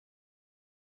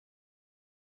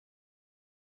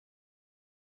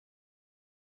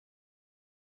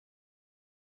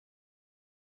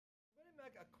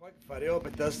make a quick video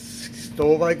about this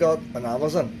stove I got on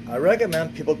Amazon. I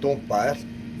recommend people don't buy it,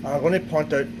 and I'm going to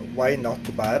point out why not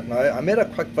to buy it now. I made a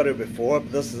quick video before,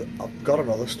 but I've got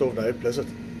another stove now to replace it.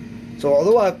 So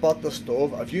although I bought the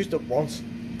stove, I've used it once,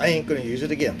 I ain't going to use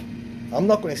it again. I'm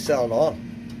not going to sell it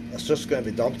on, it's just going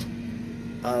to be dumped.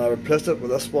 And I replaced it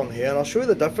with this one here, and I'll show you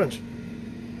the difference.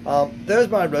 There's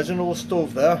my original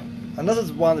stove there, and this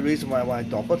is one of the reasons why I want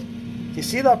to dump it. You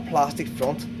see that plastic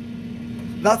front?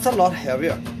 That's a lot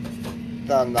heavier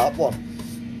than that one.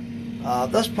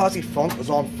 This plastic front is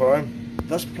on firm.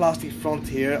 This plastic front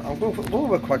here, I'm going to go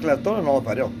over quickly, I've done another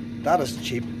video. That is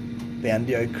cheap,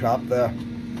 bendy out crap there.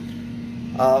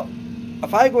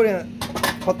 If I go in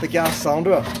and put the gas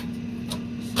cylinder,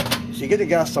 so you get the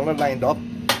gas cylinder lined up.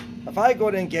 If I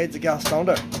go to engage the gas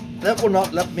cylinder, that will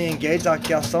not let me engage that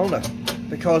gas cylinder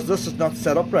because this is not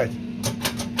set up right.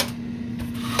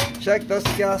 Check this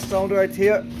gas cylinder right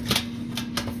here.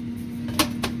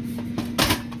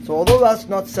 So although that's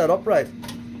not set up right,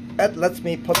 it lets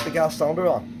me put the gas cylinder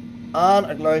on and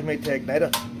it allows me to ignite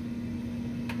it.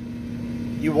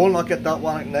 You will not get that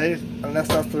one ignited unless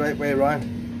that's the right way around.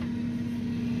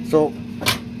 So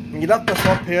when you lift this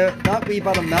up here, that wee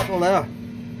bit of metal there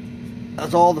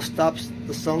is all the steps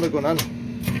the cylinder going in.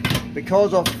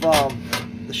 Because of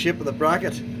the shape of the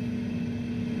bracket,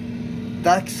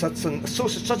 that sits in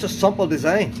such a simple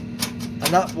design, and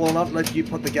that will not let you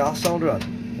put the gas cylinder in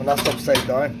when that's upside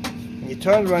down. When you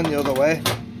turn around the other way,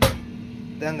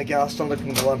 then the gas cylinder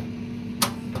can go in.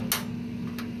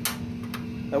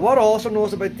 Now what I also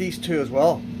notice about these two as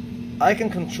well, I can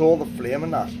control the flame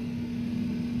in that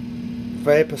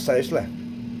very precisely.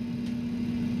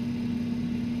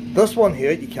 This one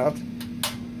here you can't.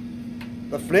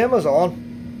 The flame is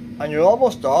on and you're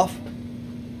almost off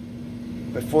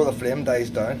before the flame dies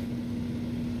down.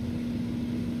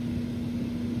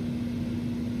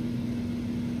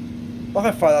 Look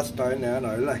how far that's down there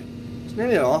now, like. It's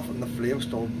nearly off and the flame's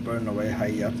still burning away high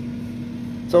yet.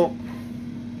 So,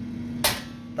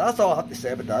 that's all I have to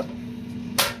say about that.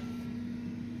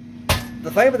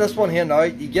 The thing about this one here now,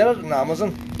 you get it on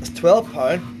Amazon, it's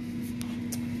 £12.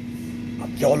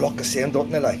 They all look the same, don't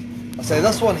they, like? I say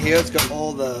this one here, it's got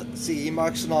all the CE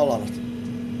marks and all on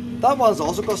it. That one's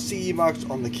also got CE marks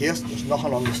on the case, there's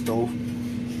nothing on the stove.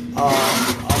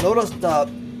 I noticed that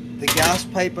the gas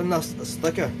pipe in this is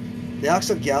thicker. The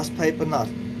actual gas pipe in that,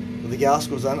 where the gas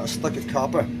goes in, is thicker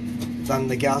copper than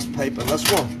the gas pipe in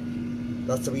this one.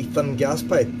 That's a wee thin gas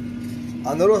pipe.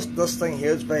 I noticed this thing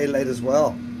here is very light as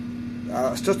well.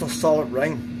 It's just a solid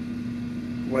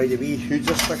ring where the wee hoods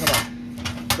are sticking up.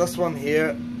 This one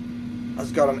here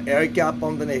has got an air gap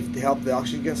underneath to help the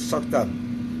oxygen get sucked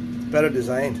in. Better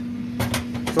designed.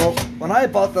 So when I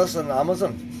bought this on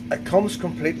Amazon, it comes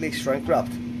completely shrink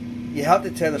wrapped. You have to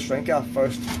tear the shrink wrap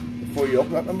first before you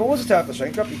open it. And once you tear the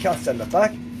shrink wrap, you can't send it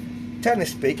back. Technically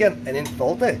speaking, it ain't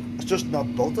faulty. It's just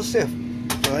not built as safe.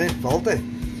 So it ain't faulty.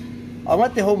 I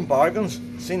went to Home Bargains,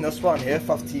 seen this one here,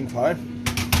 £15.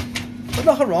 There's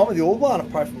nothing wrong with the old one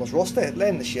apart from it's rusty. It lay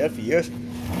in the shed for years.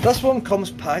 This one comes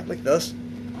packed like this.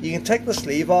 You can take the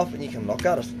sleeve off and you can look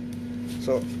at it.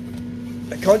 So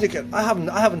because you can, I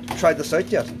haven't tried this out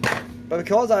yet, but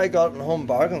because I got it in Home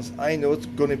Bargains, I know it's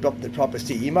going to be up to the proper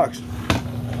CE marks,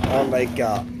 unlike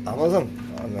Amazon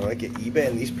and like eBay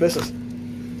and these places.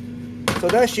 So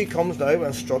there she comes now with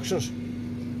instructions,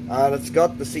 and it's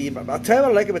got the CE mark. I'll tell you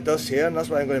what I like about this here, and that's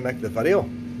why I'm going to make the video.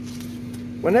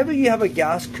 Whenever you have a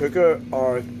gas cooker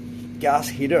or gas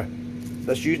heater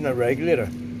that's using a regulator,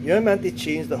 you're meant to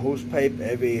change the hose pipe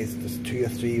every 2 or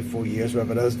 3 or 4 years,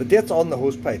 whatever it is. The date's on the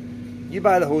hose pipe. You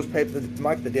buy the hose pipe to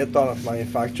mark the date on it,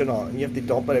 manufacturing on it, and you have to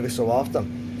dump it every so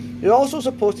often. You're also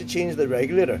supposed to change the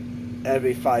regulator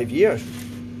every 5 years.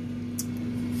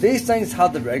 These things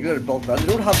have the regulator built in. They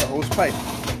don't have the hose pipe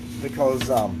because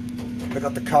they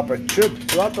got the copper tube.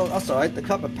 So that's alright, the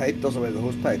copper pipe does away with the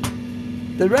hose pipe.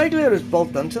 The regulator is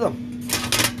built into them.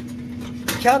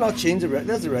 You cannot change the regulator.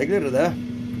 There's the regulator there.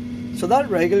 So that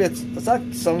regulates, as that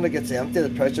cylinder gets empty, the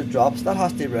pressure drops, that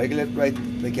has to regulate right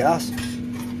the gas.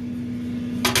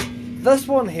 This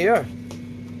one here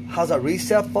has a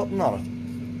reset button on it.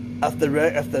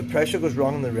 If the pressure goes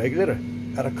wrong in the regulator,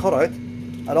 it'll cut out.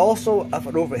 And also, if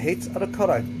it overheats, it'll cut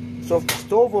out. So if the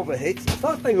stove overheats, if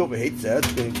that thing overheats there,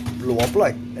 it's going to blow up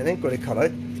like, it ain't going to cut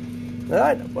out.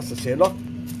 Alright, what's it say? Look,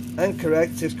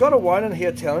 incorrect. So it's got a warning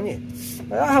here telling you.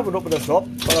 Now, I haven't opened this up,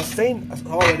 but I've seen it's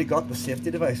already got the safety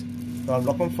device that I'm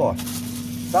looking for.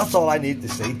 That's all I need to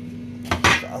see.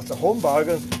 It's a Home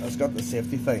Bargains, it's got the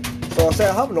safety thing. So I say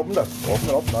I haven't opened it. Open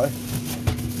it up now.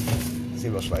 See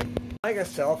what's like. Like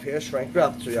itself here, shrink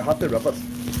wrapped, so you have to rip it.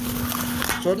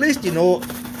 So at least you know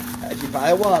if you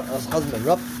buy one and it hasn't been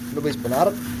ripped, nobody's been at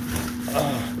it.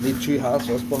 You need 2 hands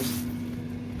for this boys.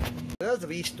 There's the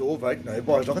wee stove out now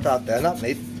boys, look at that there, not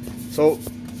neat. So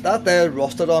that there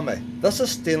rusted on me. This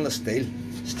is stainless steel.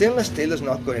 Stainless steel is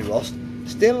not going to rust.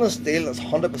 Stainless steel is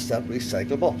 100%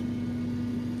 recyclable.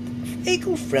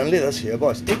 Eco-friendly this here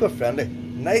boys, eco-friendly.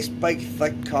 Nice big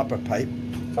thick copper pipe.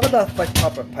 Look at that thick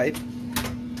copper pipe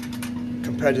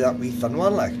compared to that wee thin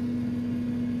one like.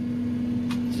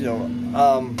 You know,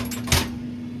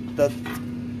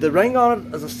 the ring on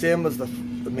it is the same as the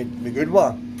good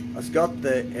one. It's got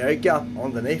the air gap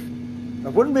underneath.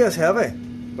 It wouldn't be as heavy,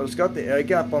 but it's got the air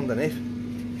gap underneath.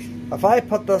 If I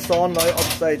put this on now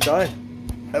upside down,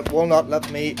 it will not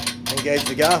let me engage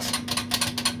the gas.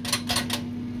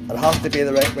 It has to be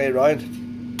the right way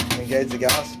around to engage the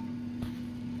gas.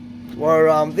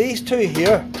 Where these two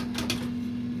here,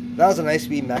 there's a nice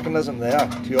wee mechanism there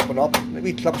to open up.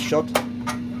 Maybe clip shut,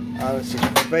 and it's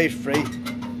very free.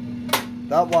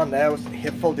 That one there was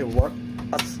hateful to work.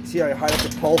 See how hard to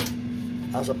pull.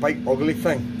 That's a big ugly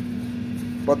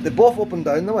thing. But they both open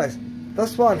down the ways.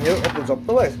 This one here opens up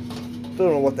the ways.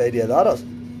 Don't know what the idea that is,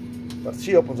 but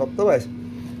she opens up the ways.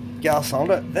 Gas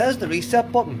cylinder. There's the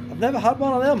reset button. I've never had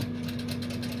one of them.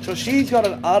 So she's got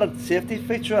an added safety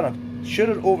feature in it. Should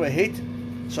it overheat,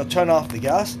 so turn off the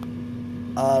gas,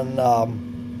 and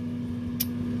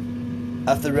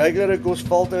if the regulator goes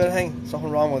faulty or anything,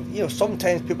 something wrong with, you know,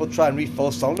 sometimes people try and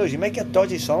refill cylinders. You might get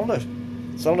dodgy cylinders.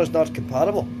 Cylinder's not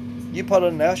compatible. You put it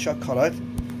in there, she'll cut out.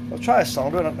 I'll try a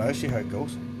cylinder in it now, see how it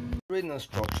goes. Reading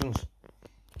instructions.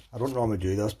 I don't normally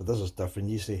do this, but this is different,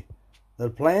 you see. The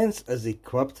appliance is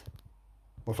equipped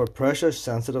with a pressure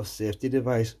sensitive safety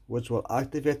device which will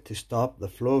activate to stop the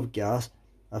flow of gas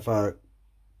if a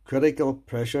critical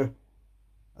pressure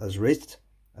is reached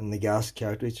in the gas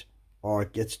cartridge or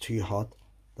it gets too hot.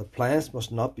 The appliance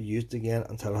must not be used again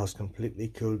until it has completely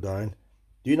cooled down.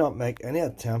 Do not make any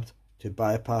attempt to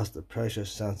bypass the pressure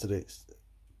sensitive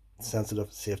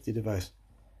safety device.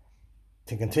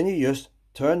 To continue use,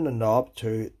 turn the knob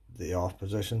to the off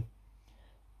position.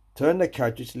 Turn the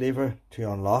cartridge lever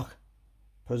to unlock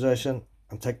position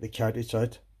and take the cartridge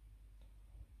out.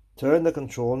 Turn the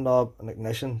control knob in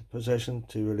ignition position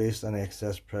to release any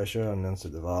excess pressure and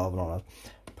insert the valve and all that.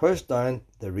 Push down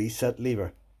the reset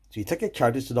lever. So you take your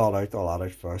cartridge all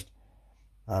out first.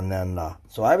 And then,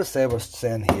 so I would say we're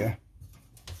saying here,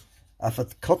 if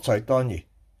it cuts out on you,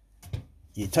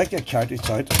 you take your cartridge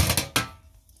out.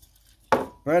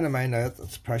 Bear in mind now that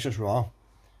the pressure's wrong.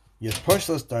 You push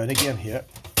this down again here.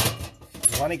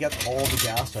 You want to get all the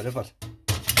gas out of it.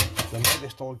 There might be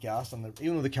still gas, and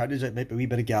even though the cartridge out might be a wee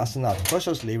bit of gas in that. Push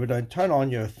this lever down, turn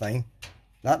on your thing.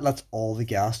 That lets all the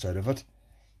gas out of it.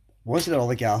 Once you get all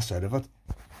the gas out of it,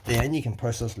 then you can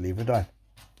push this lever down.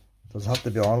 Does it have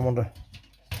to be on, I wonder?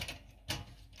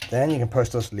 Then you can push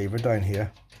this lever down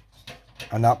here,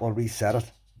 and that will reset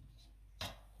it.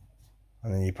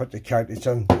 And then you put the cartridge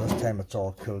in. This time it's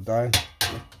all cooled down,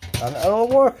 and it'll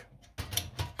work.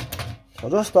 I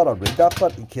just thought I'd read that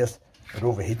bit in case it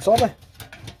overheats on me.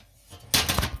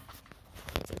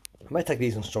 I might take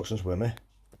these instructions with me.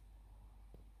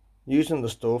 Using the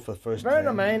stove for the first time. Bear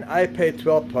in mind, I paid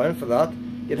 £12 for that.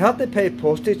 You'd have to pay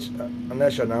postage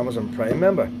unless you're an Amazon Prime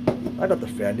member. I got the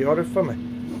friend who ordered for me.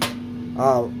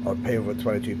 I'll pay over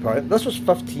 £22. This was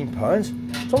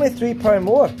 £15. It's only £3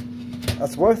 more.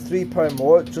 That's worth £3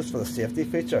 more just for the safety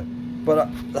feature. But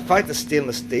the fact it's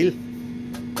stainless steel,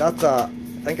 that's I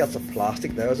think that's a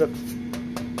plastic there, is it?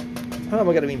 How am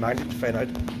I going to be magnet to find out?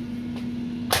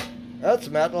 That's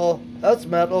metal. That's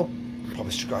metal.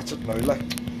 Probably scratch it now, like.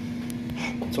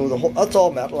 So the whole, that's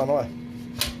all metal anyway.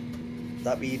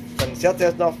 That wee thing, see that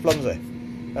there's not flimsy.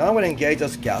 Now I'm going to engage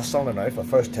this gas cylinder now for the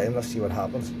first time. Let's see what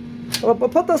happens. But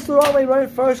put this the wrong way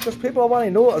round first, because people want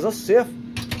to know, is this safe?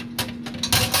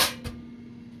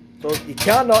 So you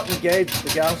cannot engage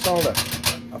the gas cylinder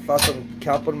if that's in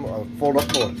camping or fold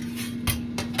up mode.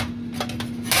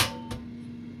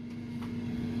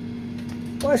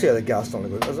 Why is here the gas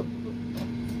cylinder goes? Is it?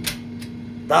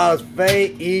 That is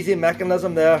very easy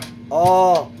mechanism there.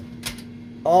 Oh,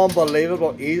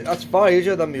 unbelievable easy. That's far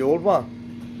easier than the old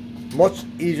one. Much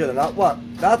easier than that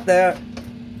one. That there,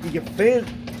 you can feel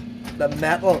the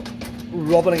metal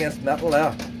rubbing against metal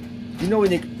there. You know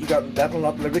when you got metal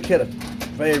not lubricated?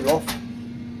 Very rough.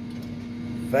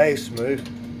 Very smooth.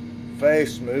 Very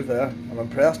smooth there. I'm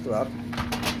impressed with that.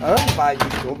 I didn't buy a new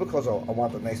stove because I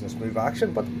wanted nice and smooth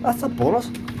action, but that's a bonus.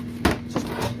 Just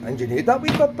engineered that wee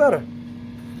bit better.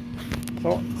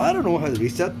 So I don't know how to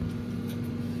reset.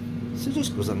 So it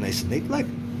just goes in nice and neat like.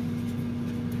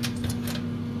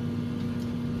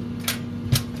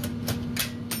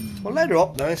 Well, We'll light her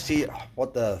up now and see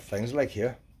what the thing's like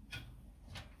here.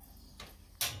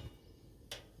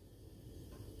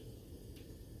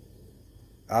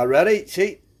 Ready?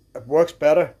 See, it works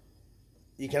better.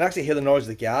 You can actually hear the noise of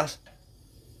the gas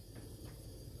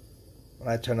when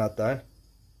I turn that down.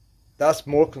 That's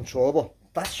more controllable.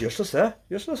 That's useless there,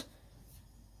 useless.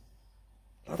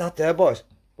 Look at that there, boys.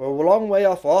 We're a long way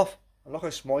off. And look how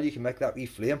small you can make that wee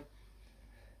flame.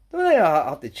 The only thing I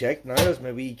have to check now is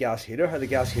my wee gas heater, how the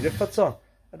gas heater fits on.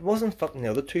 It wasn't fitting the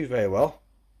other two very well.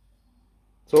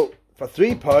 So for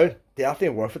 £3,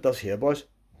 definitely worth it this here, boys.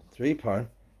 £3.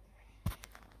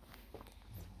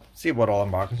 See what all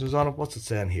the markings is on it. What's it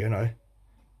saying here now?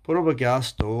 Portable gas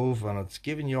stove, and it's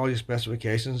giving you all your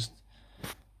specifications.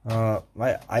 I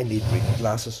need reading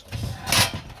glasses.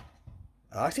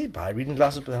 I actually buy reading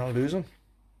glasses, but then I'll lose them.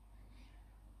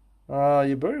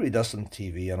 You better read this on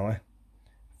TV anyway.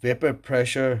 Vapor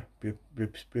pressure,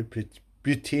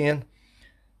 butane,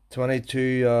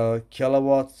 22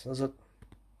 kilowatts, is it?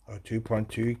 Or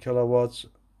 2.2 kilowatts.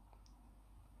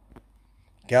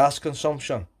 Gas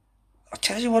consumption. I'll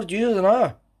tell you what it uses an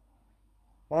hour.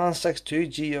 162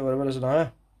 G or whatever it is an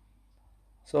hour.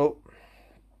 So,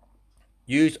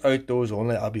 use outdoors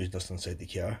only. I'll use this inside the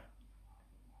car.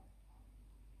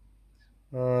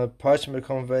 Parts can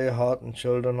become very hot and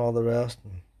chilled and all the rest.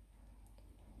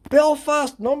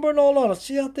 Belfast number and all on it.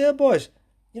 See that there, boys?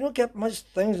 You don't get much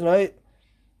things now.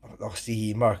 Oh,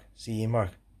 CE mark. CE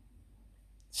mark.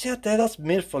 See that there? That's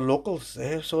made for locals.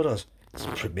 So it is. It's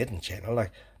made in China,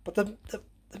 like. But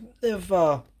they've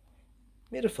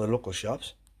made it for the local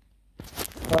shops.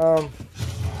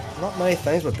 Not many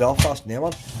things with Belfast name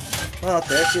on. Well,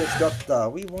 there, see, it's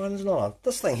got wee ones and all that.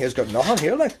 This thing here's got nothing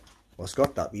here, like. Well, it's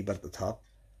got that wee bit at the top.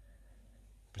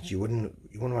 But you wouldn't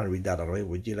want to read that anyway,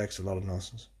 would you? Like, it's a lot of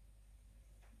nonsense.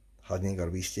 Hadn't even got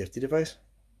a wee safety device.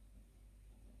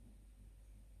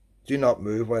 Do not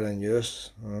move while in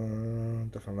use.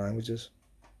 Different languages.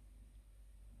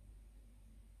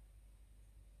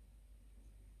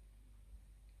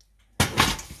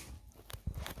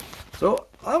 So,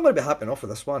 I'm going to be happy enough with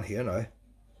this one here now.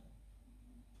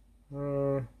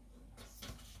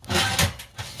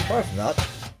 Apart from that,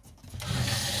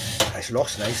 it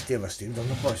looks nice, stainless steel,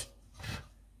 doesn't it, boys?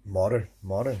 Modern.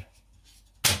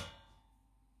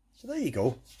 So there you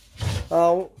go.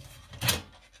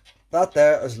 That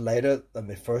there is lighter than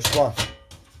the first one.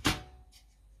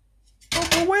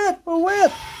 But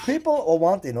wait! People will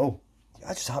want to know.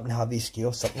 I just happen to have these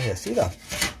scales sitting here. See that?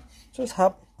 Just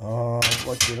happen. Oh,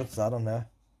 what unit's that on there?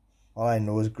 All I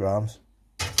know is grams.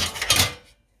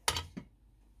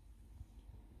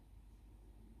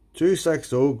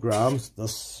 260 grams.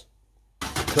 This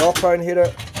 £12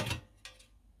 heater.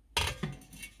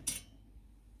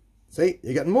 See,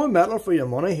 you're getting more metal for your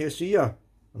money here. See ya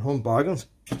on Home Bargains.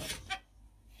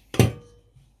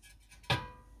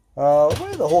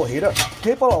 Where's the whole heater?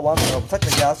 People are wanting to take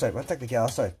the gas out. We'll take the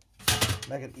gas out.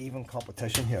 Make it even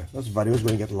competition here. This video is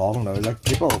going to get long now. Like,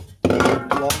 people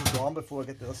long gone before we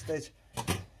get to this stage.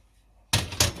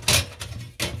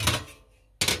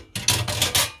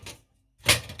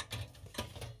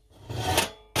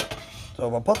 So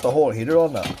we'll put the whole heater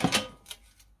on now.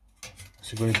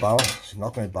 She's going to balance. She's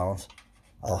not going to balance.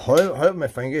 I'll hold my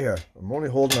finger here. I'm only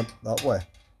holding it that way.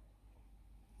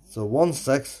 So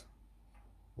 1.6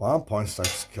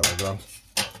 kilograms.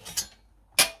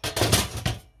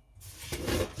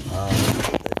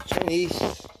 The Chinese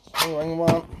ring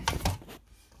one.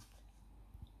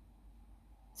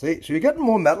 See, so you're getting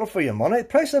more metal for your money. The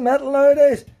price of metal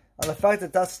nowadays, and the fact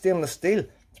that that's stainless steel,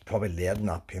 it's probably lead in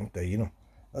that paint there, you know.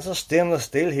 This is stainless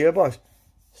steel here, boys.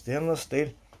 Stainless steel.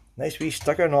 Nice wee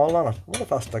sticker and all on it. I wonder if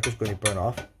that sticker's going to burn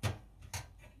off.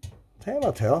 Time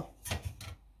will tell.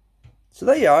 So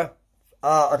there you are.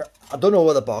 I don't know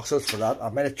where the box is for that. I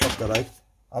might have chucked it out.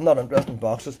 I'm not interested in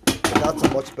boxes. But that's a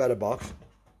much better box.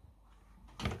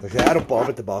 Because I don't bother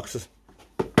with the boxes.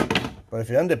 But if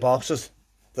you're into boxes,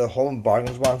 the Home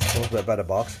Bargains one's supposed to be a better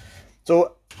box.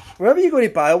 So, wherever you go to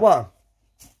buy one,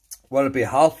 whether it be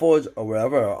Halfords or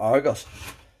wherever, or Argos,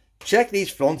 check these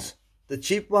fronts. The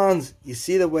cheap ones, you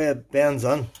see the way it bends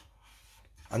in.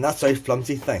 And that's how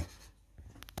flimsy thing.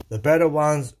 The better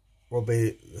ones will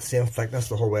be the same thickness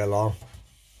the whole way along.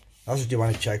 That's what you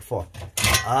want to check for.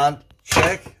 And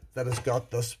check that it's got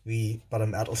this wee bit of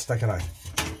metal sticking out.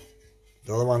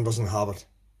 The other one doesn't have it.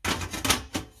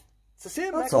 It's the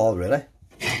same. That's all really.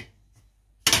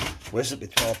 Wish it'd be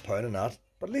 £12 in that.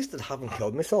 But at least I haven't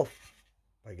killed myself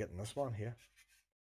by getting this one here.